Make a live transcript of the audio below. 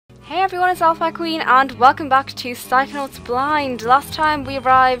Hey everyone, it's Alpha Queen and welcome back to Psychonauts Blind. Last time we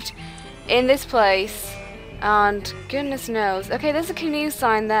arrived in this place and goodness knows. Okay, there's a canoe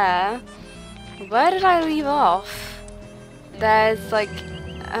sign there. Where did I leave off? There's like,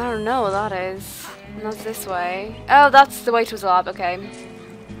 I don't know what that is. Not this way. Oh, that's the way to his lab, okay.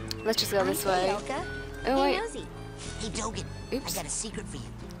 Let's just go this way. Oh wait. Hey Dogan, oops. I got a secret for you.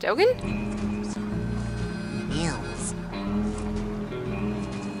 Dogan? Mills.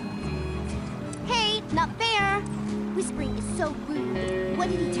 Hey, not fair! Whispering is so rude. What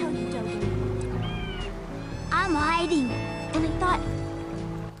did he tell you, Dogan? I'm hiding, and I thought...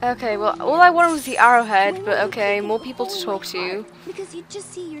 Okay, well, all I wanted was the arrowhead, but okay, more people to talk to. Because you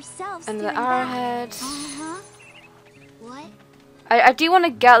just see yourself. And the arrowhead. Uh-huh. What? I do want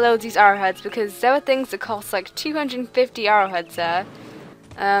to get loads of these arrowheads because there are things that cost like 250 arrowheads there.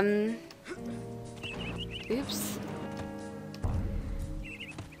 Oops.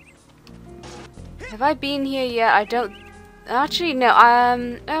 Have I been here yet? I don't... Actually, no,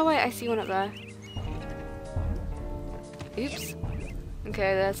 oh wait, I see one up there. Oops.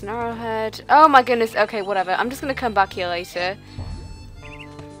 Okay, there's an arrowhead. Oh my goodness, okay, whatever. I'm just gonna come back here later.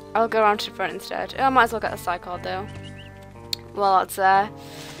 I'll go around to the front instead. Oh, I might as well get the side card though. Well, that's there.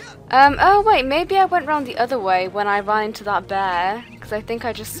 Oh wait, maybe I went round the other way when I ran into that bear. Because I think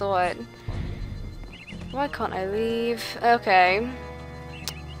I just saw it. Why can't I leave? Okay.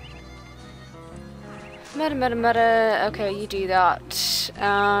 Meta. Okay, you do that.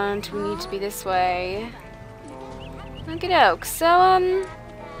 And we need to be this way. Okie doke. So,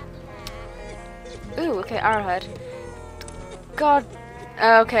 ooh, okay, arrowhead. God.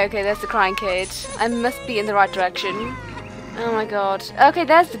 Okay, there's the crying kid. I must be in the right direction. Oh my god. Okay,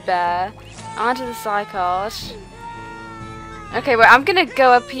 there's the bear. Onto the side card. Okay, wait, I'm gonna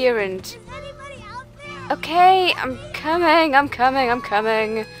go up here and... Okay, I'm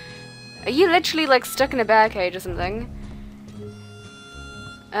coming. Are you literally like stuck in a bear cage or something?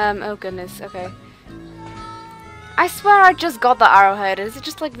 Oh goodness, okay. I swear I just got the arrowhead. Is it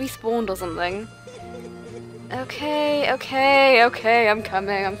just like respawned or something? Okay, I'm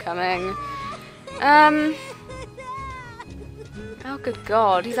coming. Oh good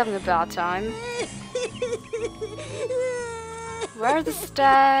god, he's having a bad time. Where are the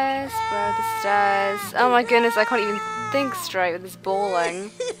stairs? Oh my goodness, I can't even think straight with this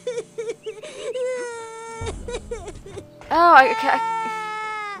bawling. Oh,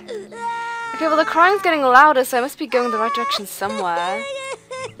 okay, well the crying's getting louder, so I must be going in the right direction somewhere.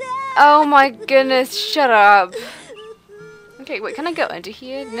 Oh my goodness, shut up. Okay, wait, can I go into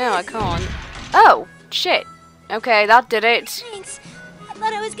here? No, I can't. Oh, shit. Okay, that did it. Thanks. I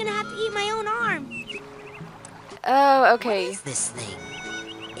thought I was gonna have to eat my own arm. Oh, okay. What is this thing?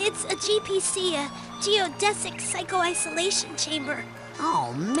 It's a GPC, a geodesic psycho-isolation chamber.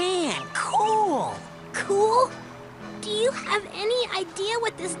 Oh man, cool! Cool? Do you have any idea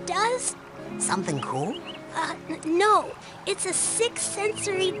what this does? Something cool? No. It's a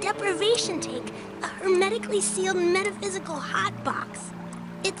 6-sensory deprivation tank, a hermetically sealed metaphysical hotbox.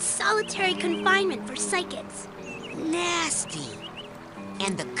 It's solitary confinement for psychics. Nasty.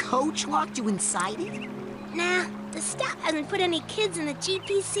 And the coach locked you inside it? Nah, the staff hasn't put any kids in the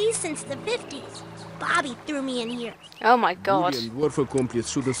GPC since the 50s. Bobby threw me in here. Oh my god. Dwarf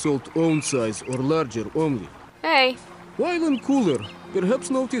accomplice should assault own size or larger only. Hey. While in cooler, perhaps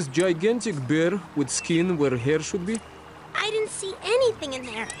notice gigantic bear with skin where hair should be? I didn't see anything in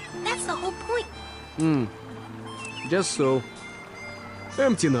there. That's the whole point. Just so.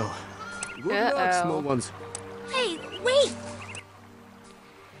 Empty now. Good luck, small ones. Hey, wait!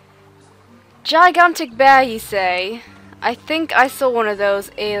 Gigantic bear, you say? I think I saw one of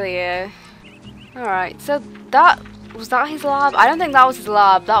those earlier. Alright, so was that his lab? I don't think that was his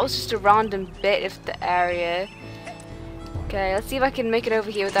lab. That was just a random bit of the area. Okay, let's see if I can make it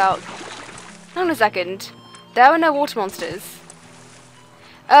over here without... Hang on a second. There were no water monsters.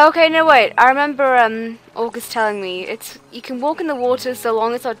 Oh, okay, no wait. I remember August telling me you can walk in the water so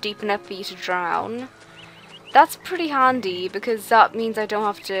long as it's not deep enough for you to drown. That's pretty handy because that means I don't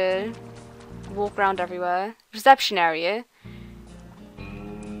have to walk around everywhere. Reception area.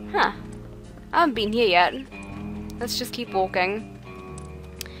 Huh. I haven't been here yet. Let's just keep walking.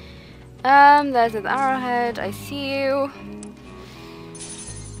 There's an arrowhead. I see you.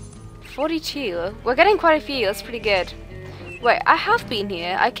 42. We're getting quite a few. That's pretty good. Wait, I have been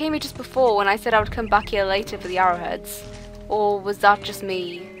here. I came here just before when I said I would come back here later for the arrowheads. Or was that just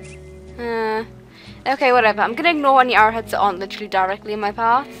me? Okay, whatever. I'm gonna ignore any arrowheads that aren't literally directly in my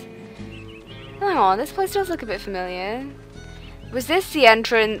path. Hang on, this place does look a bit familiar. Was this the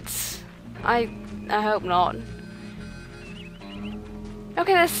entrance? I hope not.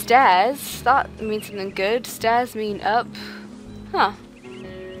 Okay, there's stairs. That means something good. Stairs mean up. Huh.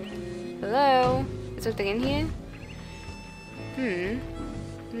 Hello? Is there anything in here?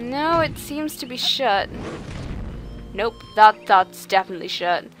 No, it seems to be shut. Nope, that's definitely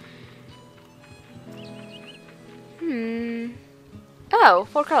shut. Oh,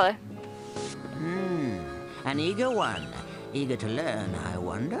 full color. An eager one. Eager to learn, I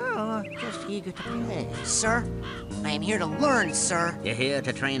wonder, or just eager to play? Sir, I am here to learn, sir. You're here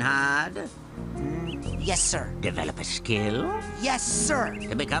to train hard? Yes, sir. Develop a skill? Yes, sir.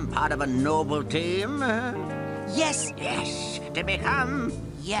 To become part of a noble team? Yes. Yes. To become?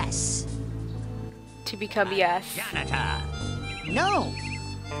 Yes. To become yes. Janitor. No.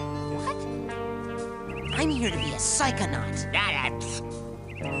 What? I'm here to be a psychonaut.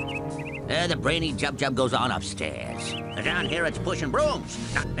 The brainy jub goes on upstairs. Down here it's pushing brooms,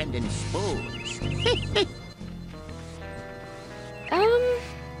 not bending spoons.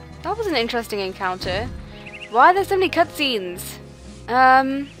 That was an interesting encounter. Why are there so many cutscenes?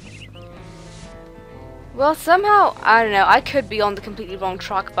 Well, somehow, I don't know, I could be on the completely wrong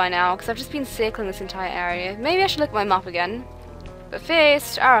track by now, because I've just been circling this entire area. Maybe I should look at my map again. But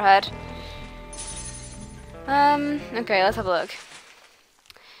first, Arrowhead. Okay, let's have a look.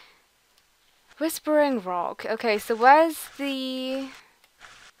 Whispering Rock. Okay, so where's the...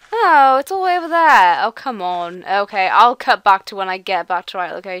 Oh, it's all the way over there. Oh, come on. Okay, I'll cut back to when I get back to the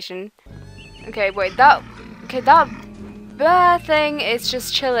right location. Okay, wait, that... Okay, that bear thing is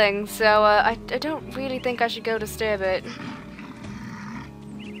just chilling, so I don't really think I should go disturb it.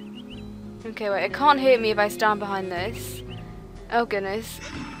 Okay, wait, it can't hurt me if I stand behind this. Oh, goodness.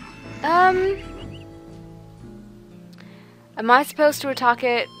 Am I supposed to attack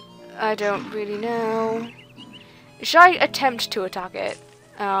it? I don't really know. Should I attempt to attack it?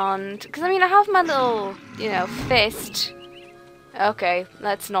 And because I mean I have my little, you know, fist. Okay,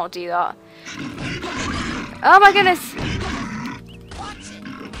 let's not do that. Oh my goodness!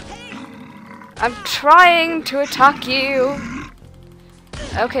 I'm trying to attack you.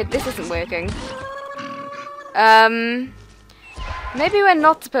 Okay, this isn't working. Maybe we're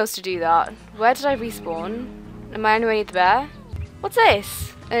not supposed to do that. Where did I respawn? Am I anywhere near the bear? What's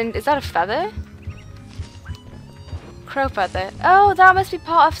this? And is that a feather? Crow feather. Oh, that must be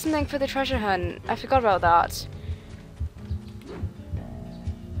part of something for the treasure hunt. I forgot about that.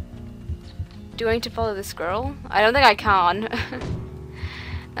 Do I need to follow the squirrel? I don't think I can.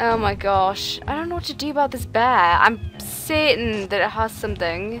 Oh my gosh. I don't know what to do about this bear. I'm certain that it has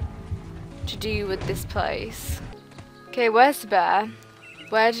something to do with this place. Okay, where's the bear?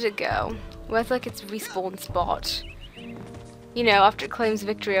 Where did it go? Where's like its respawn spot? You know, after it claims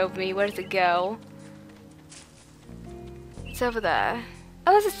victory over me, where does it go? It's over there.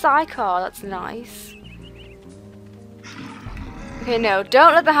 Oh, there's a sidecar. That's nice. Okay, no.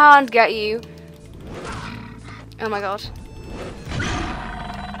 Don't let the hand get you. Oh my god.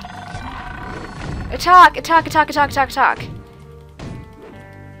 Attack! Attack, attack, attack, attack, attack.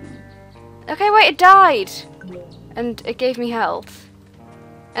 Okay, wait, it died. And it gave me health.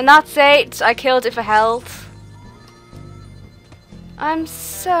 And that's it. I killed it for health. I'm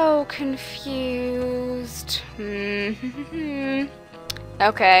so confused.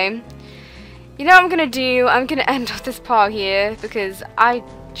 Okay. You know what I'm gonna do? I'm gonna end off this part here because I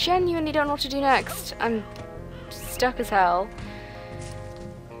genuinely don't know what to do next. I'm stuck as hell.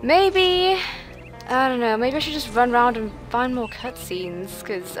 Maybe... I don't know, maybe I should just run around and find more cutscenes,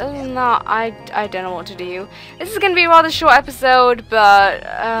 because other than that, I don't know what to do. This is going to be a rather short episode, but,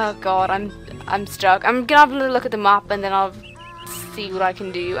 oh god, I'm stuck. I'm going to have a little look at the map, and then I'll see what I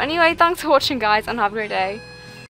can do. Anyway, thanks for watching, guys, and have a great day.